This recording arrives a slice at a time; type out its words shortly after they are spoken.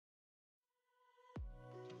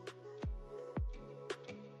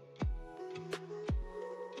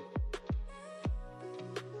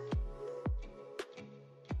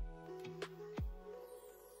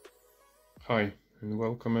Hi and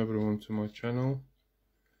welcome everyone to my channel.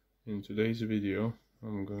 In today's video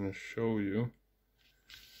I'm going to show you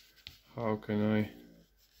how can I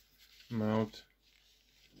mount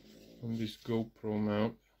on this GoPro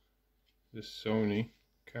mount the Sony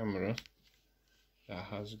camera that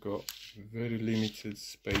has got very limited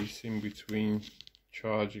space in between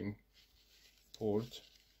charging port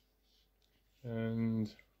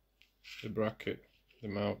and the bracket, the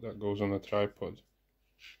mount that goes on a tripod.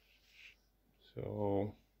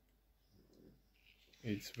 So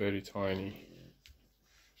it's very tiny.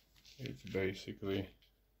 It's basically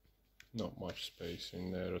not much space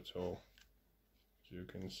in there at all, as you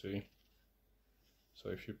can see.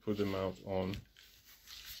 So if you put the mount on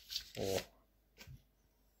or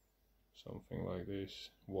something like this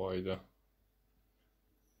wider,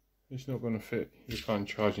 it's not going to fit. You can't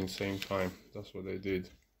charge in the same time. That's what they did.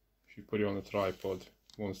 If you put it on a tripod,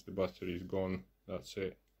 once the battery is gone, that's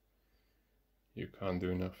it. You can't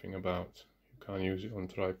do nothing about. You can't use it on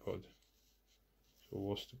tripod. So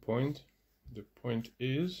what's the point? The point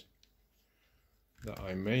is that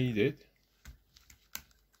I made it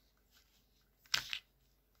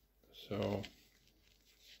so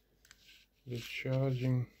the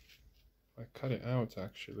charging, I cut it out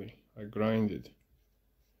actually. I grinded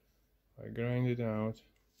out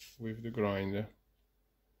with the grinder.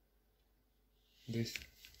 This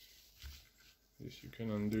you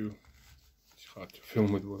can undo. It's hard to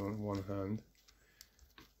film with one hand.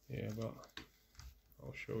 Yeah, but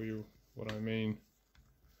I'll show you what I mean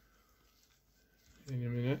in a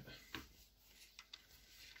minute.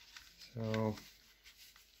 So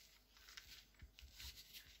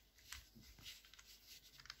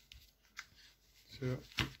to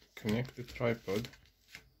connect the tripod,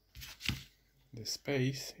 the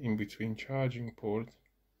space in between charging port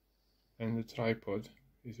and the tripod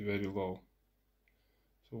is very low.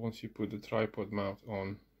 So once you put the tripod mount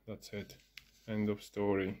on, that's it. End of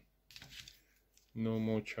story. No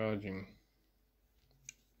more charging.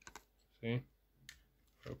 See?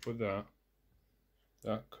 If I put that,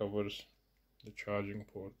 that covers the charging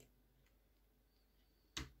port.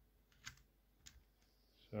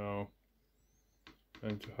 So,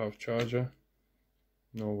 and to have charger,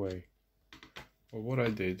 no way. But what I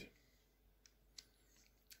did,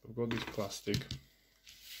 I've got this plastic.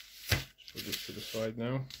 Put this to the side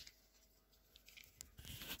now.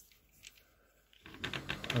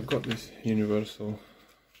 I've got this universal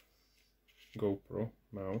GoPro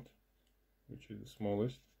mount, which is the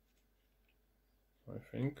smallest, I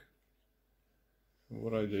think. And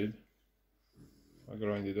what I did, I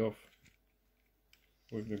grind it off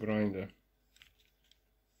with the grinder,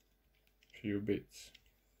 few bits,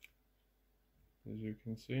 as you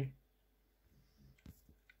can see.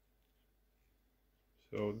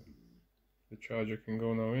 So the charger can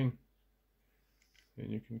go now in, and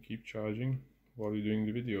you can keep charging while you're doing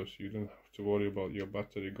the video, so you don't have to worry about your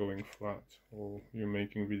battery going flat, or you're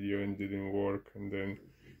making video and didn't work, and then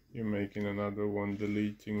you're making another one,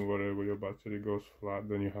 deleting wherever your battery goes flat,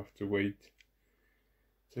 then you have to wait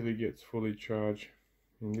till it gets fully charged.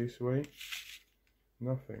 In this way,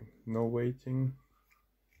 nothing, no waiting,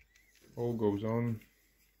 all goes on.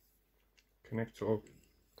 Connect to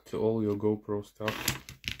all your GoPro stuff.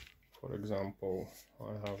 For example,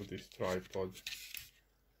 I have this tripod,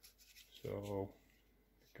 so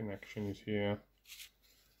the connection is here,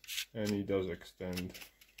 and it does extend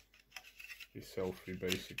the selfie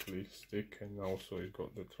basically stick, and also it's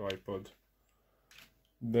got the tripod.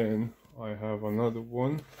 Then I have another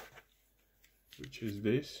one, which is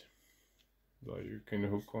this, that you can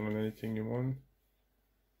hook on anything you want,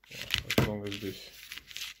 as long as this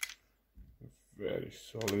is very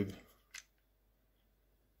solid.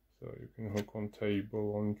 So you can hook on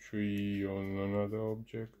table, on tree, on another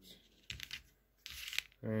object,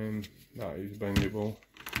 and that is bendable.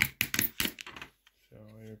 So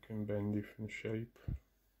you can bend different shape.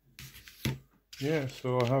 Yeah,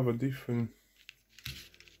 so I have a different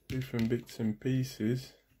bits and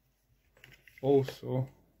pieces. Also,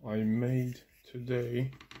 I made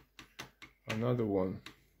today another one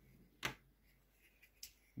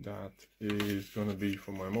that is gonna be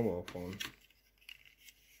for my mobile phone,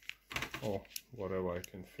 or whatever I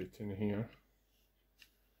can fit in here.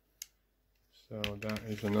 So that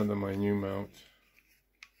is another my new mount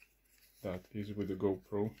that is with the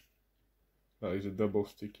GoPro. That is a double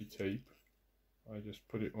sticky tape. I just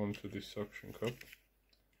put it onto this suction cup,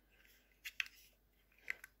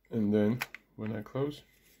 and then when I close,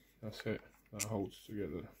 that's it. That holds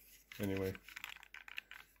together. Anyway,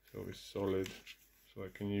 so it's solid, so I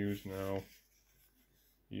can use now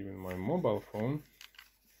even my mobile phone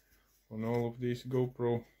on all of these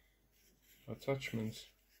GoPro attachments.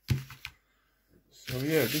 So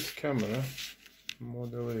yeah, this camera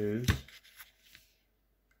model is,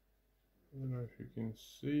 I don't know if you can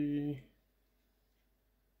see,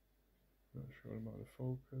 not sure about the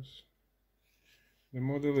focus. The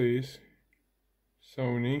model is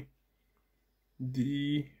Sony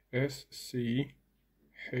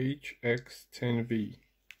DSC-HX10v.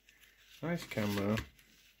 Nice camera.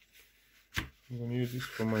 I'm gonna use this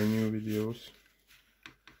for my new videos.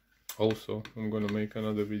 Also, I'm gonna make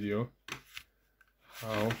another video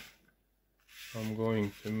how I'm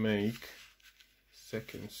going to make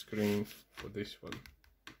second screen for this one.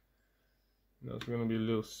 That's gonna be a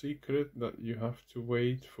little secret that you have to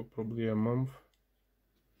wait for probably a month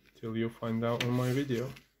till you find out on my video.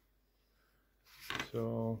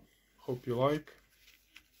 So hope you like.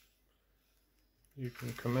 You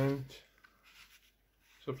can comment,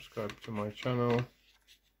 subscribe to my channel,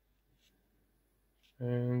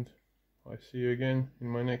 and I see you again in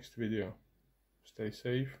my next video. Stay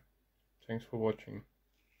safe. Thanks for watching.